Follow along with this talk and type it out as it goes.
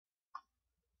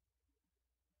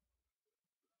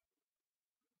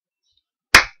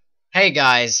Hey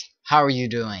guys, how are you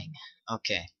doing?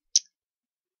 Okay,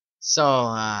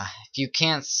 so if you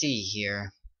can't see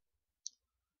here,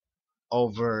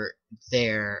 over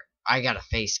there, I got a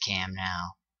face cam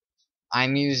now.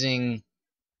 I'm using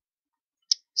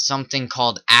something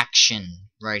called Action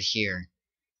right here,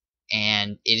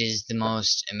 and it is the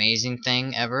most amazing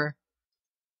thing ever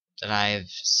that I've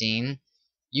seen.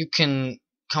 You can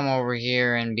come over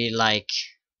here and be like,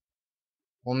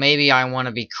 well, maybe I want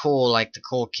to be cool like the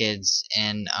cool kids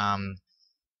and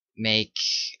make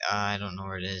I don't know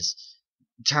where it is.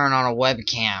 Turn on a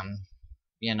webcam,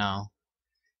 you know.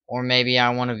 Or maybe I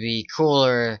want to be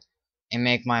cooler and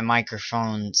make my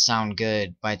microphone sound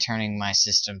good by turning my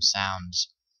system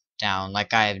sounds down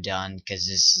like I have done, because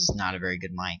this is not a very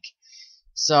good mic.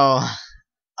 So, oh,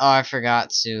 I forgot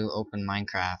to open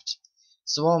Minecraft.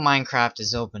 So while Minecraft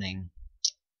is opening,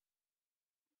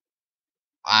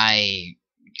 I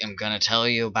am gonna tell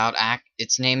you about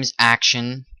its name is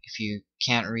Action, if you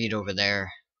can't read over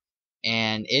there.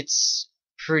 And it's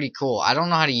pretty cool. I don't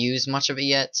know how to use much of it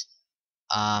yet.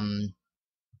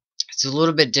 It's a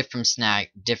little bit different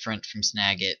from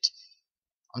Snagit.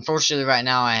 Unfortunately, right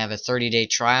now I have a 30-day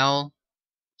trial.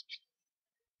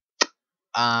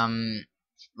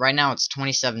 Right now it's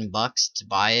 27 bucks to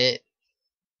buy it.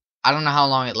 I don't know how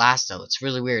long it lasts though. It's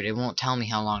really weird. It won't tell me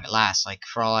how long it lasts. Like,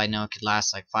 for all I know, it could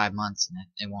last like 5 months, and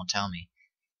it won't tell me.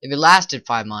 If it lasted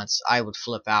 5 months, I would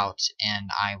flip out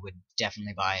and I would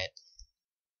definitely buy it.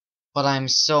 But I'm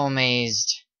so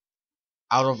amazed,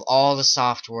 out of all the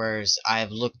softwares I've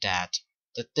looked at,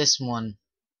 that this one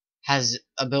has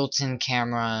a built-in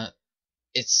camera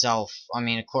itself. I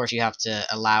mean, of course, you have to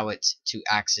allow it to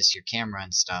access your camera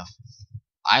and stuff.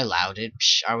 I allowed it.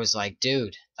 I was like,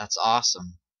 dude, that's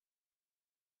awesome.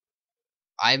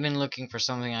 I've been looking for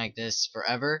something like this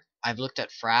forever. I've looked at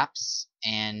Fraps,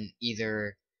 and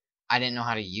either I didn't know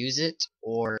how to use it,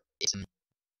 or it's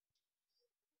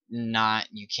not,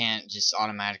 you can't just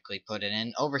automatically put it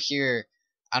in. Over here,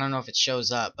 I don't know if it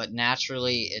shows up, but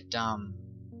naturally it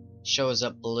shows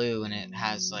up blue, and it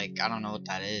has, like, I don't know what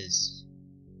that is.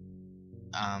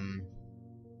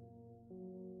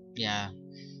 Yeah,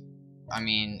 I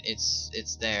mean,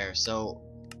 it's there. So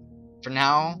for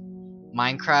now,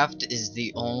 Minecraft is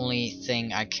the only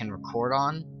thing I can record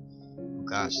on. Oh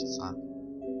gosh, it's not.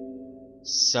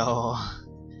 So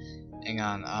hang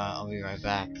on, I'll be right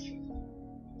back.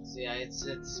 So yeah,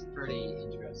 it's pretty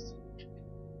interesting.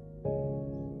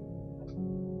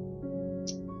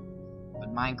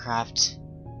 But Minecraft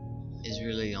is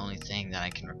really the only thing that I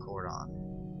can record on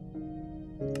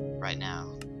right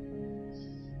now.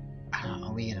 I don't know,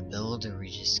 are we gonna build, or are we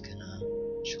just gonna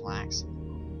chillax?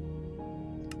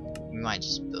 We might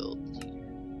just build here.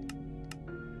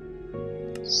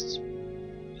 Just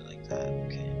like that,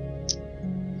 okay.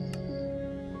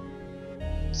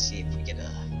 Let's see if we get a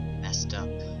messed up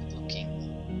looking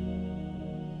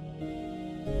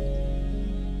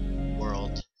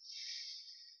world.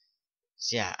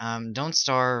 So yeah, Don't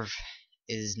Starve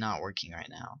is not working right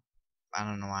now. I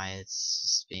don't know why it's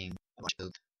just being a bunch of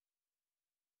poop.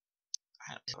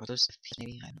 Are those FP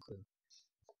maybe? I have no clue.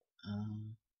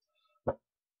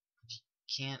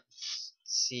 Can't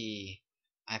see.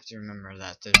 I have to remember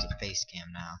that there's a face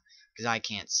cam now, because I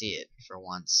can't see it for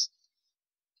once.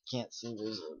 Can't see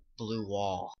there's a blue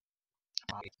wall.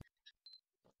 If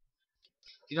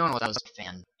you don't know what, I was a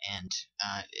fan, and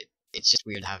it's just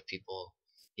weird to have people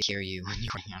hear you when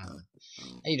you're running out of them.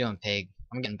 How you doing, pig?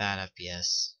 I'm getting bad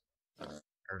FPS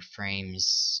or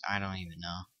frames. I don't even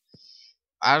know.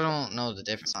 I don't know the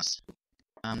difference.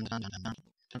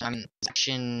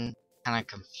 Action kind of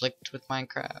conflict with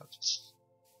Minecraft.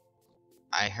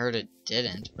 I heard it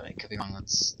didn't, but I could be wrong.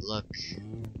 Let's look.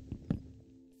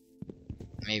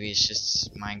 Maybe it's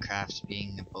just Minecraft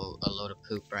being a load of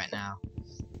poop right now.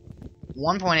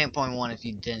 1.8.1, if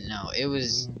you didn't know, it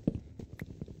was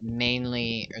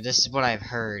mainly, or this is what I've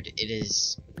heard, it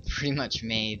is pretty much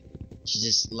made to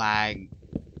just lag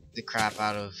the crap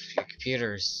out of your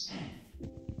computers.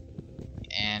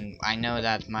 And I know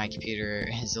that my computer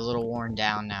is a little worn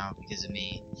down now because of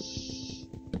me.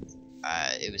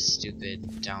 It was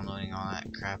stupid downloading all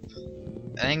that crap.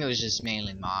 I think it was just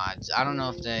mainly mods. I don't know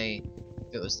if it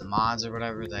was the mods or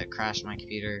whatever that crashed my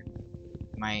computer.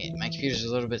 My computer's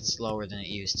a little bit slower than it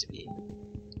used to be.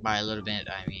 By a little bit,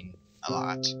 I mean a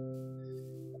lot.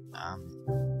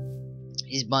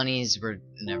 These bunnies were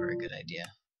never a good idea.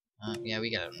 Yeah,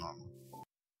 we got it normal.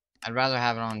 I'd rather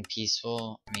have it on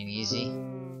peaceful, I mean easy,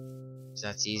 because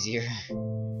that's easier.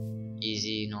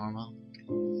 Easy, normal. Okay.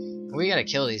 We gotta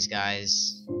kill these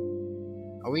guys.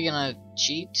 Are we gonna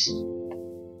cheat?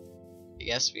 I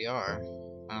guess we are.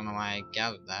 I don't know why I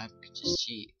gathered that. Could just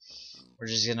cheat. We're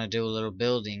just gonna do a little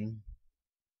building.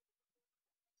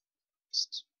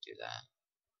 Let's do that.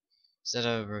 Is that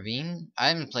a ravine? I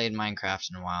haven't played Minecraft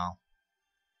in a while.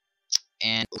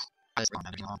 And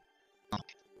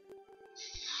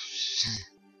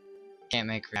can't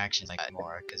make reactions like that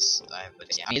anymore because I have a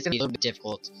it's gonna be a little bit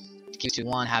difficult to keep to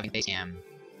one having facecam,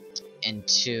 and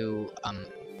two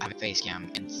having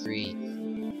facecam, and three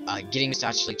getting used to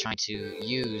actually trying to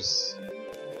use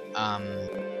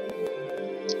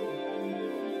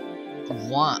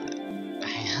one.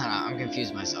 I'm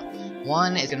confused myself.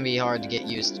 One, it's gonna be hard to get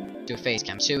used to a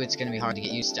facecam. Two, it's gonna be hard to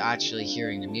get used to actually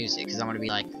hearing the music because I'm gonna be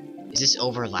like, is this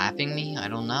overlapping me? I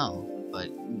don't know, but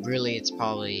really it's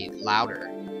probably louder.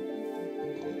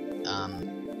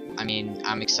 I mean,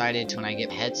 I'm excited when I get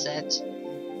my headset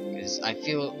because I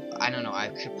feel, I don't know, I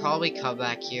could probably come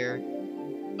back here,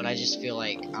 but I just feel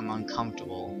like I'm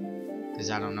uncomfortable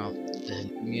because I don't know if the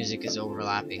music is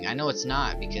overlapping. I know it's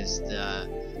not because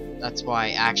that's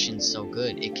why Action's so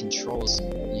good. It controls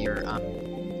your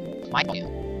mic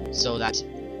volume so that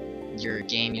your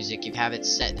game music, you have it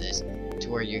set this to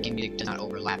where your game music does not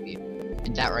overlap you.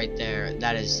 And that right there,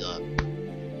 that is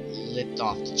lift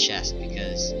off the chest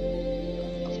because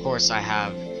of course I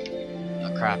have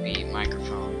a crappy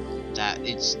microphone that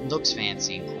it looks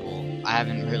fancy and cool. I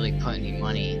haven't really put any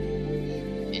money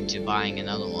into buying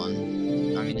another one.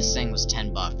 I mean, this thing was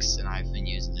 10 bucks and I've been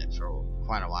using it for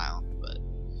quite a while, but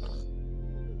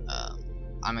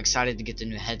I'm excited to get the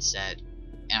new headset,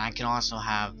 and I can also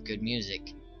have good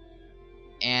music.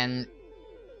 And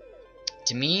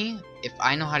to me, if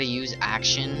I know how to use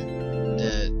Action,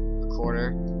 the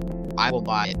recorder, I will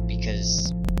buy it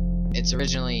because it's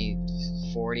originally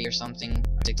 40 or something,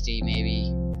 60 maybe,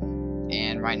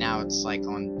 and right now it's like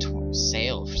on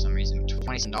sale for some reason,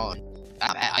 $20.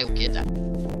 I will get that.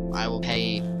 I will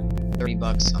pay 30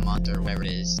 bucks a month or whatever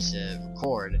it is to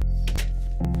record.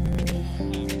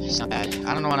 It's not bad.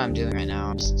 I don't know what I'm doing right now.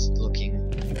 I'm just looking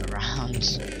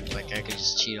around. Like I could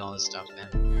just cheat all this stuff in.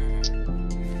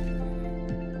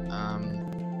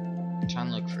 I'm trying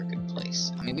to look for a good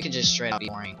place. I mean, we could just straight up be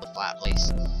boring a flat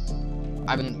place.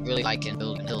 I've been really liking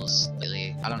building hills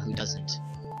lately. I don't know who doesn't.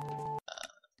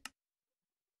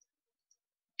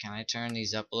 Can I turn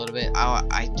these up a little bit? Oh,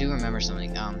 I do remember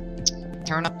something.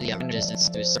 Turn up the render distance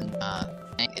to a certain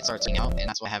thing, it starts coming out, and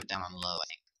that's why I have it down on low, I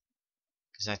think.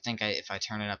 Because I think if I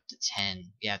turn it up to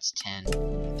 10, yeah, it's 10,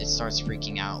 it starts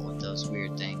freaking out with those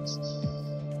weird things.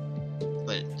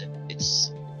 But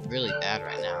it's really bad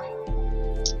right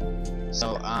now.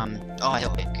 So, oh, a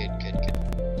hill. Good.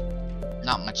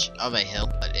 Not much of a hill,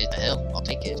 but it's a hill. I'll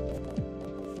take it.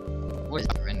 What is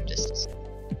the render distance?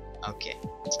 Okay.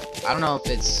 I don't know if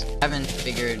it's, I haven't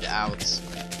figured out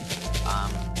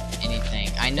anything.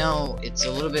 I know it's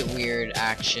a little bit weird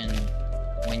Action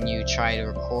when you try to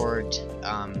record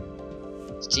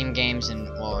Steam games in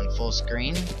full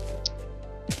screen.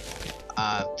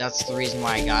 That's the reason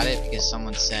why I got it, because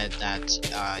someone said that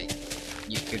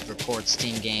you could record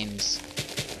Steam games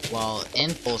in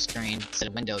full screen instead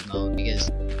of windowed mode, because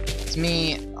to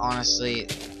me, honestly,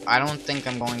 I don't think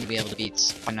I'm going to be able to beat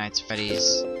Five Nights at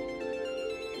Freddy's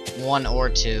 1 or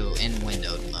 2 in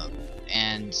windowed mode,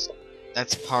 and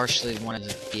that's partially one of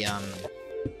the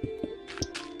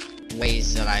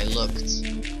ways that I looked.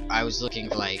 I was looking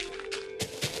for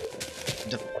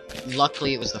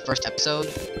luckily it was the first episode.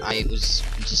 I was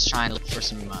just trying to look for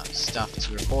some stuff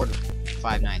to record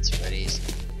Five Nights at Freddy's,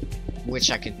 which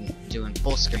I could do in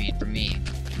full screen for me.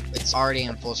 It's already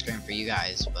in full screen for you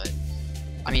guys, but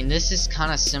I mean, this is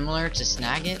kind of similar to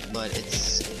Snagit, but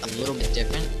it's a little bit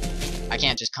different. I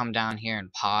can't just come down here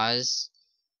and pause.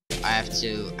 I have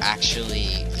to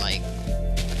actually click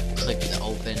the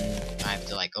open. I have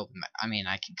to open. I mean,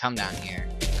 I can come down here.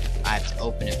 I have to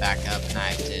open it back up, and I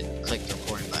have to click the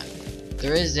recording button.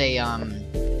 There is a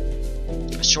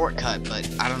shortcut, but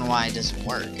I don't know why it doesn't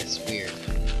work. It's weird.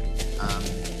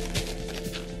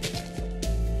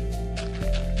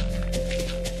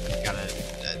 Got a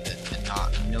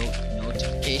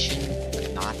notification.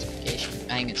 I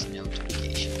think it's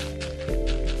notification.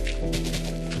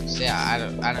 So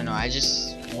yeah, I don't know. I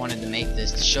just wanted to make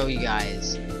this to show you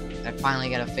guys that I finally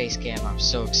got a face cam. I'm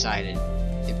so excited.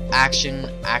 If Action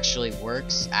actually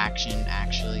works,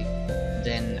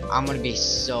 then I'm gonna be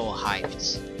so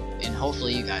hyped, and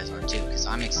hopefully you guys are too, because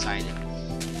I'm excited.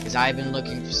 Because I've been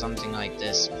looking for something like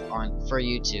this for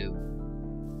YouTube.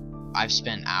 I've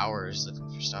spent hours looking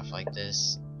for stuff like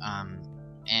this,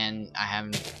 and I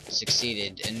haven't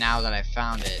succeeded. And now that I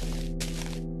found it,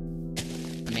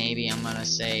 maybe I'm gonna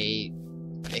say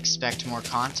expect more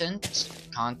content,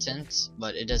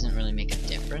 but it doesn't really make a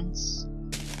difference.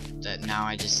 that now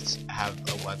I just have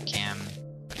a webcam.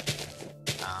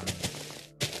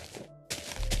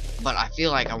 But I feel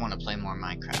like I want to play more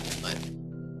Minecraft, but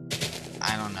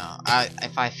I don't know.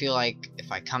 If I feel like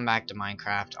if I come back to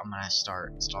Minecraft, I'm gonna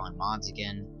start installing mods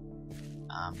again.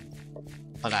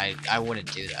 But I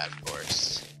wouldn't do that, of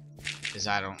course, because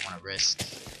I don't want to risk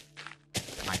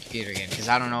my computer again. Because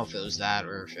I don't know if it was that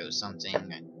or if it was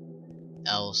something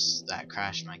else that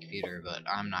crashed my computer. But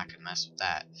I'm not gonna mess with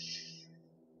that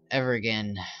ever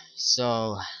again.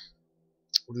 So,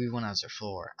 what do we want as our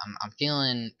floor? I'm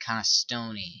feeling kind of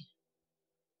stony.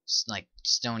 It's like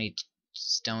stony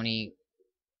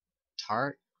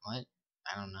tart? What?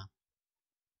 I don't know.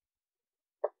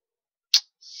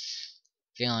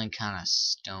 Feeling kind of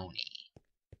stony.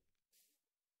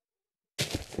 I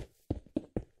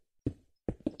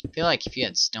feel like if you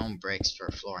had stone bricks for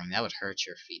flooring, that would hurt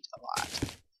your feet a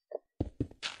lot.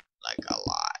 Like a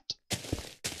lot.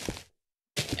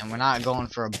 And we're not going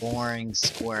for a boring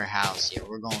square house here.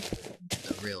 We're going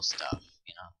for the real stuff,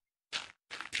 you know.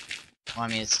 Well, I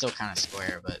mean, it's still kind of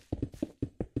square, but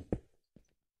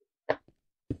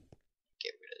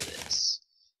get rid of this.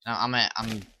 Now,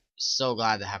 I'm so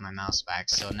glad to have my mouse back,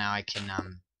 so now I can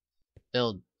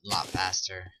build a lot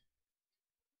faster.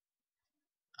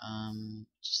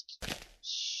 Just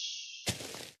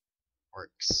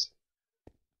works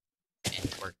and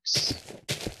twerks.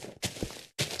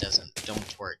 Don't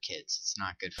twerk, kids. It's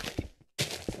not good for you.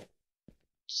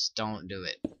 Just don't do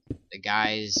it. The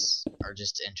guys are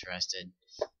just interested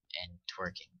in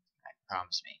twerking. I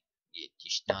promise me. You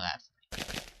should know that for me.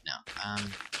 No.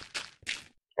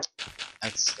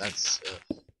 That's.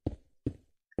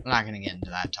 I'm not gonna get into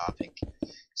that topic.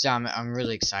 So I'm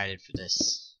really excited for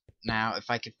this. Now, if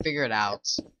I could figure it out,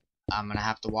 I'm gonna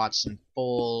have to watch some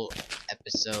full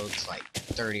episodes, like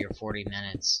 30 or 40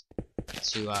 minutes,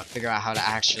 to figure out how to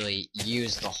actually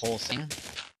use the whole thing.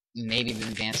 Maybe even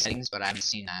advanced settings, but I haven't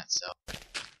seen that, so.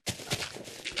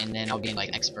 And then I'll be like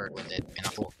an expert with it, and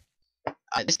I'll cool.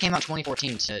 This came out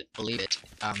 2014, to believe it.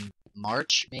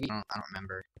 March, maybe? I don't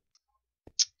remember.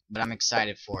 But I'm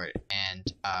excited for it,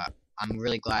 and I'm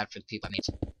really glad for the people I meet.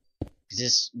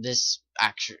 This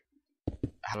action.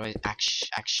 How do I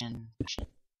action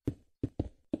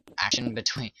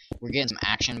between, we're getting some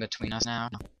action between us now,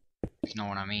 if you know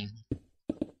what I mean.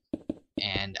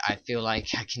 And I feel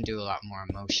like I can do a lot more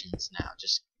emotions now.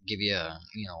 Just give you a,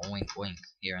 you know, wink wink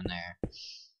here and there.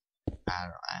 I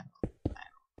don't.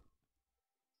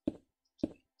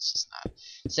 It's just not.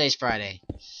 Today's Friday.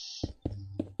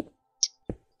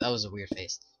 That was a weird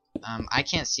face. I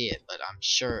can't see it, but I'm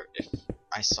sure if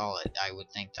I saw it, I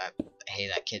would think that, hey,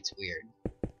 that kid's weird.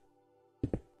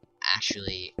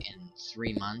 Actually, in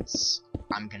 3 months,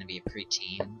 I'm gonna be a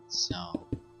preteen, so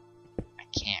I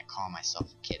can't call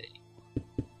myself a kid anymore.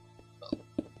 But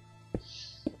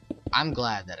I'm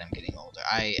glad that I'm getting older.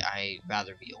 I'd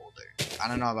rather be older. I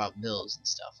don't know about bills and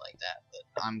stuff like that, but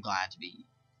I'm glad to be.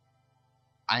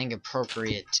 I think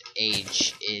appropriate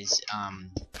age is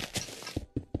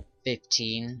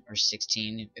 15 or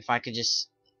 16. If I could just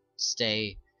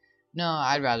stay. No,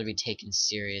 I'd rather be taken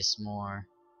serious more.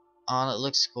 Oh, it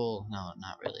looks cool. No,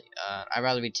 not really. I'd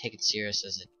rather be taken serious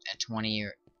as a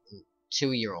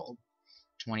 22-year-old.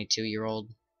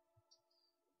 22-year-old.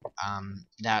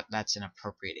 That's an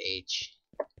appropriate age.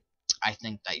 I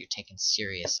think that you're taken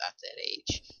serious at that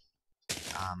age.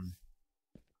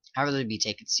 I'd rather be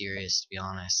taken serious, to be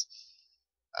honest.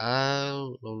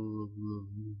 Now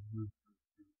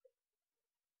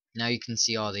you can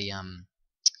see all the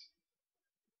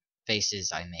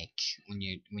faces I make when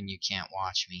you can't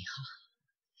watch me,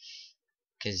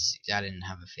 because I didn't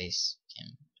have a face cam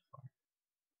before.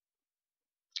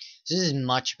 So this is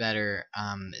much better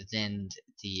than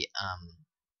the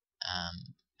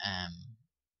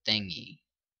thingy,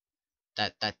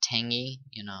 that tangy,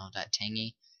 you know, that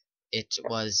tangy. It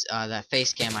was that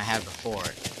face cam I had before.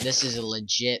 This is a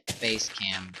legit face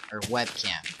cam or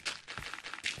webcam.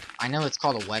 I know it's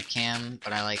called a webcam,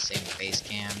 but I like saying face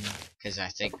cam because I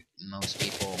think most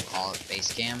people call it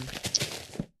face cam.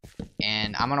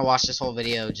 And I'm gonna watch this whole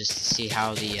video just to see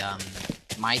how the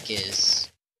mic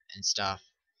is and stuff.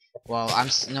 Well,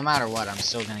 no matter what, I'm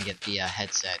still gonna get the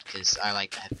headset because I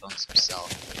like the headphones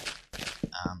themselves.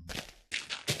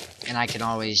 And I can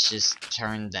always just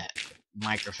turn that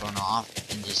microphone off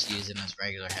and just use them as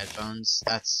regular headphones.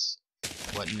 That's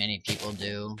what many people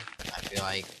do, I feel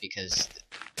like, because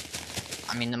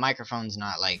I mean the microphone's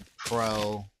not like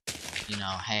pro, you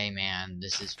know, hey man,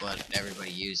 this is what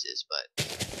everybody uses, but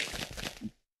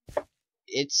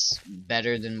it's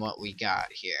better than what we got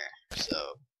here,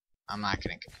 so I'm not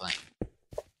gonna complain.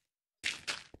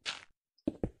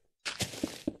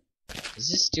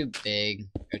 this too big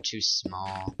or too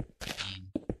small? I mean,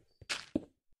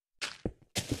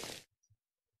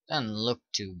 doesn't look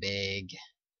too big.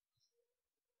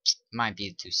 Might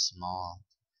be too small.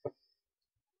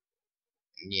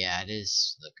 Yeah, it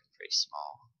is looking pretty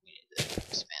small. We need to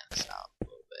expand this out a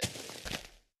little bit.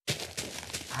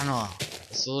 I don't know.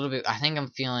 It's a little bit. I think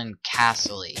I'm feeling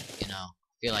castle-y, you know.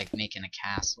 I feel like making a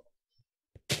castle.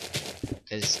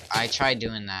 Because I tried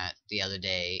doing that the other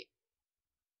day.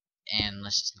 And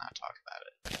let's just not talk about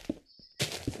it.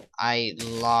 I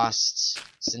lost,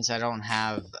 since I don't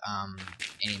have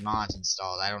any mods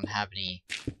installed, I don't have any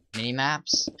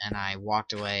mini-maps, and I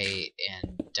walked away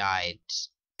and died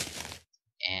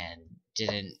and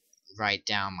didn't write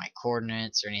down my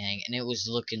coordinates or anything, and it was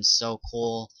looking so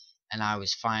cool, and I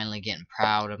was finally getting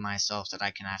proud of myself that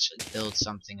I can actually build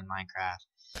something in Minecraft,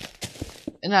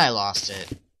 and then I lost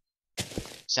it.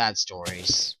 Sad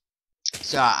stories.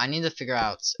 So I need to figure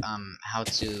out how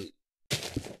to,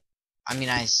 I mean,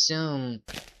 I assume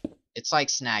it's like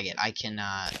snag it. I can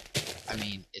I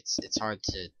mean, it's hard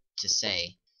to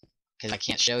say because I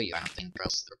can't show you, I don't think, or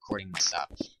else recording my stuff.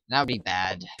 And that would be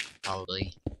bad,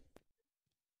 probably.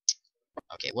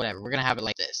 Okay, whatever. We're gonna have it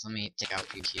like this. Let me take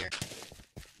out you here.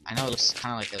 I know it looks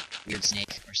kind of like a weird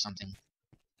snake or something.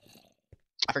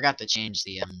 I forgot to change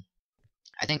the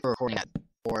I think we're recording at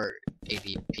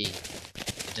 480p.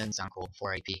 It doesn't sound cool.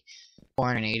 480p,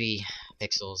 480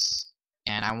 pixels,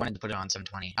 and I wanted to put it on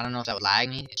 720. I don't know if that would lag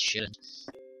me. It shouldn't,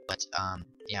 but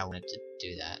yeah, I wanted to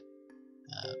do that.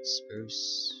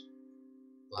 Spruce.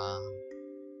 Blah,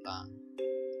 blah.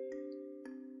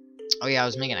 Oh yeah, I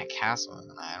was making a castle,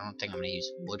 and I don't think I'm gonna use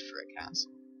wood for a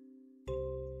castle.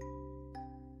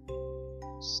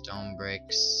 Stone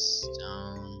bricks,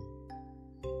 stone.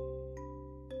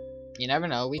 You never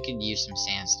know, we could use some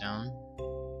sandstone.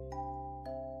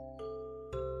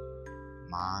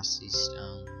 Mossy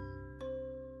stone.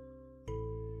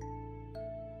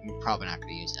 I'm probably not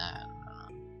gonna use that.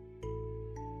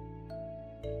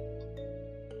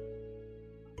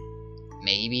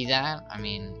 Maybe that? I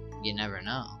mean, you never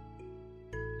know.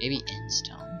 Maybe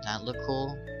endstone. That look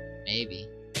cool? Maybe.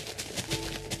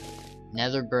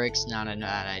 Nether brick's not a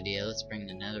bad idea. Let's bring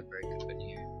the nether brick up in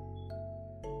here.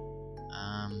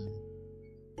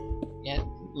 Yeah, it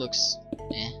looks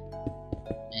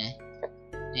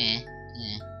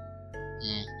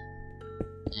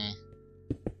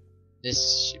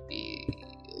This should be.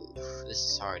 Oof, this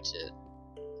is hard to.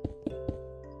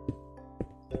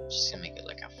 Just gonna make it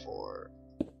like a 4,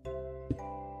 2,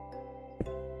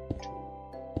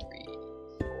 3,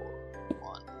 4,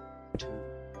 1, 2,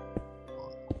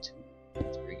 1, 2,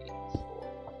 3, 4,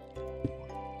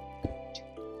 1, 2,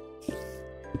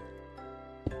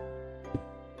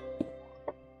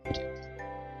 2.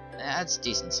 That's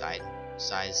decent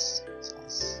size.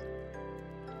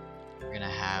 We're gonna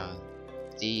have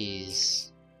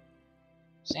these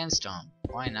sandstone.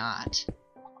 Why not?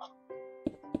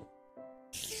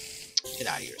 Get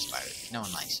out of here, spider. No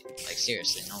one likes you. Like,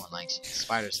 seriously, no one likes you.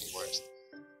 Spiders are the worst.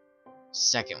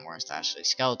 Second worst, actually.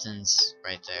 Skeletons,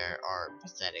 right there, are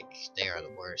pathetic. They are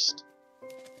the worst.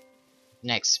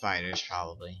 Next, spiders,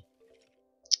 probably.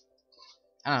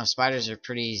 I don't know, spiders are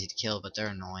pretty easy to kill, but they're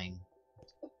annoying.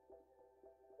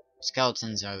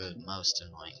 Skeletons are the most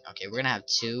annoying. Okay, we're gonna have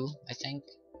 2, I think.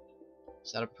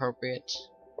 Is that appropriate?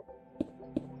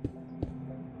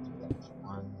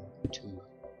 1, 2.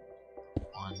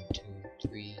 1, 2,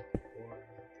 3,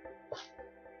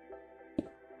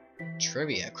 4.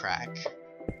 Trivia crack.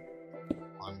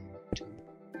 1, 2,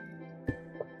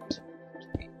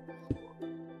 3, 4.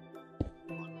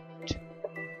 1, 2.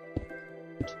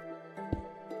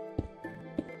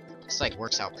 This like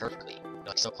works out perfectly.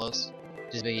 Like so close.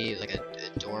 Just be like a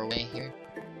doorway here.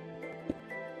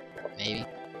 Maybe. It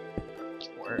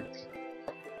could work.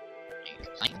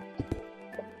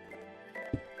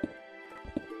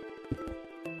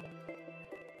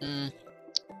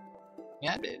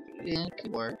 Yeah, it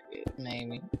could work.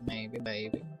 Maybe.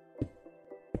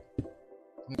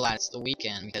 I'm glad it's the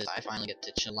weekend because I finally get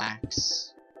to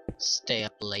chillax, stay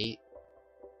up late,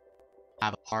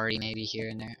 have a party maybe here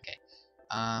and there. Okay.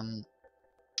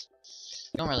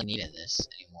 We don't really need this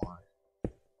anymore,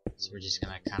 so we're just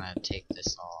gonna kind of take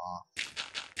this all off,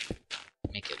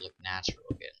 make it look natural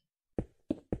again.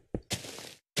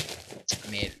 I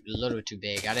made it a little too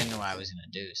big. I didn't know what I was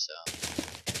gonna do, so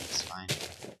it's fine.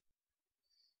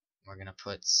 We're gonna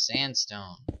put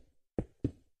sandstone.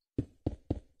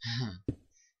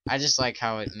 I just like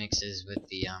how it mixes with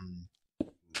the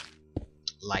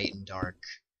light and dark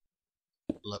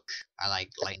look. I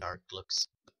like light and dark looks.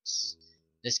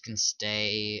 This can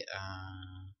stay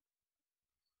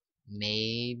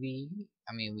maybe.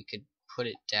 I mean, we could put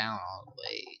it down all the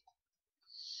way.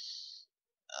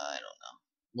 I don't know.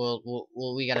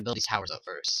 Well, we gotta build these towers up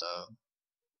first, so I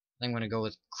think I'm gonna go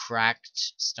with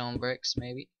cracked stone bricks,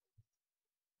 maybe.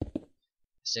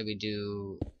 Say we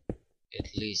do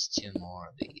at least 2 more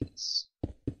of these.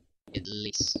 At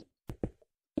least.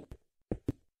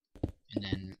 And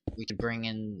then we could bring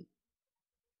in...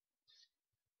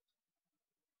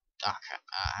 oh crap,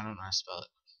 I don't know how to spell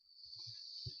it.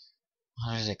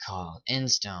 What is it called?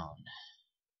 Endstone.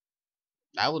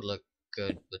 That would look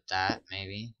good with that,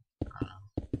 maybe. I don't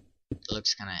know. It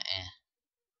looks kinda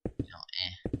You know,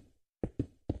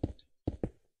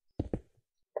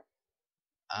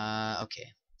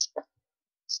 okay.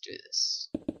 Let's do this.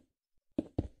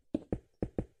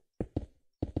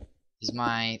 Is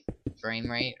my frame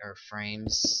rate or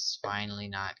frames finally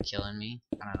not killing me?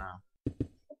 I don't know.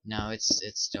 No, it's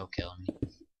still killing me.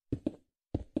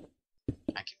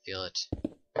 I can feel it.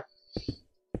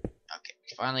 Okay,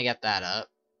 we finally got that up.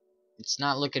 It's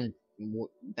not looking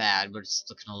bad, but it's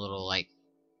looking a little like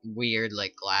weird,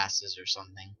 like glasses or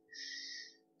something.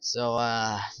 So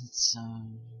let's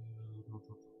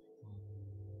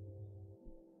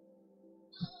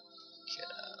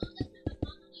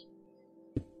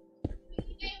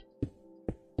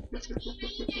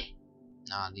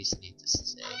no, these need to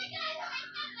stay.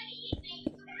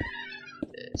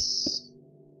 This,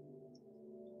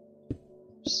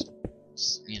 just,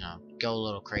 you know, go a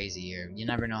little crazy here. You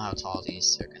never know how tall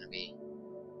these are gonna be.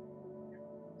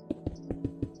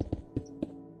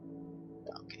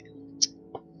 Okay.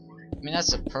 I mean,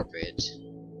 that's appropriate.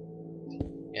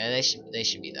 Yeah, they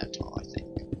should be that tall, I think.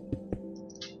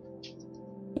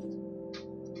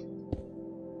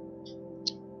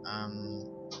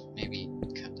 Maybe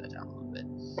cut that down a little bit.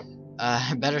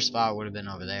 A better spot would have been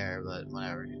over there, but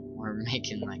whatever. We're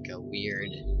making like a weird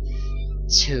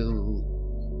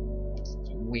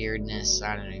weirdness.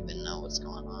 I don't even know what's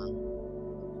going on.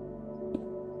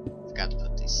 Forgot to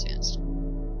put these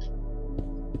sandstone.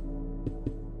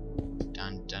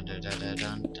 Dun dun dun dun dun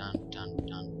dun dun dun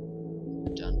dun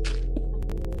dun.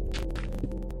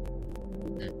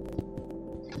 What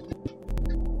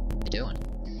are you doing?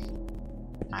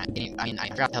 I mean, I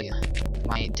forgot to tell you,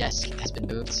 my desk has been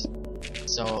moved.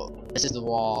 So this is the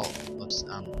wall. Oops,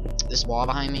 this wall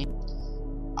behind me.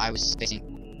 I was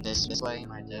facing this way.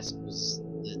 My desk was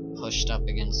pushed up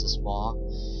against this wall,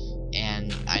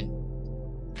 and I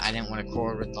didn't want to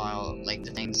record with all like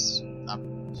the things up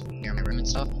near my room and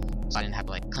stuff. So I didn't have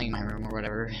to like clean my room or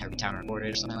whatever every time I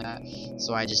recorded or something like that.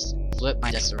 So I just flipped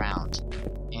my desk around,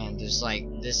 and there's like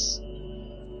this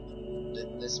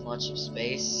much of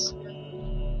space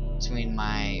between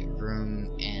my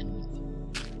room and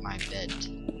my bed.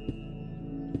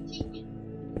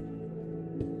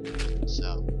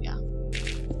 So, yeah.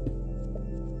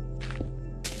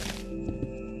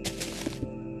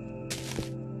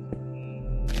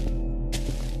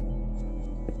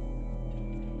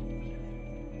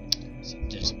 So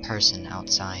there's a person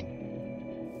outside.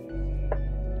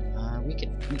 We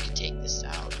could take this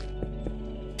out.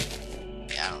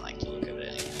 Yeah, I don't like the look of it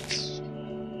anyways.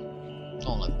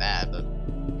 Don't look bad, but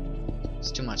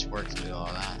it's too much work to do all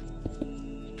that.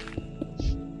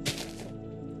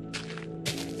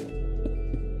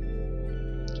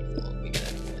 Well, we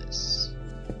gotta do this.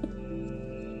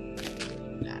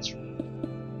 Natural.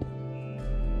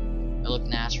 It look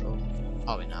natural?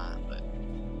 Probably not, but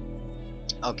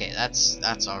okay,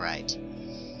 that's alright.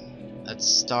 Let's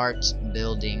start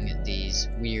building these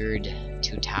weird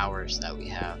 2 towers that we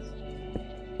have.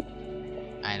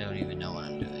 I don't even know what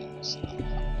I'm doing. So.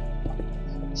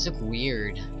 These look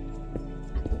weird. I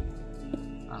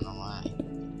don't know why.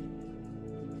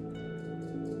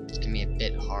 It's gonna be a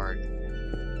bit hard.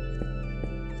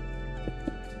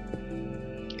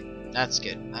 Okay, that's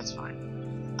good. That's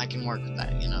fine. I can work with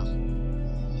that, you know.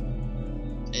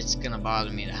 It's gonna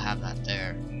bother me to have that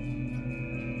there.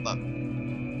 But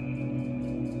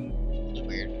it's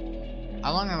weird.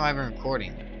 How long have I been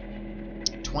recording?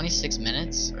 26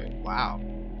 minutes? Wow.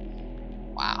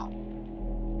 Wow.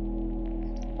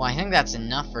 Well, I think that's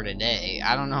enough for today.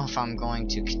 I don't know if I'm going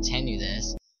to continue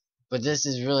this, but this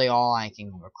is really all I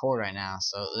can record right now,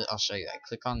 so I'll show you. I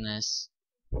click on this,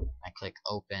 I click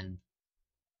open,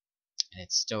 and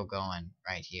it's still going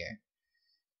right here.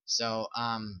 So,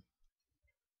 I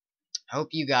hope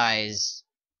you guys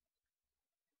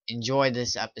enjoyed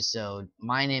this episode.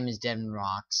 My name is Devin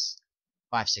Rocks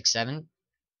 567,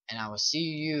 and I will see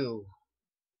you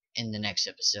in the next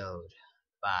episode.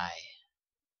 Bye.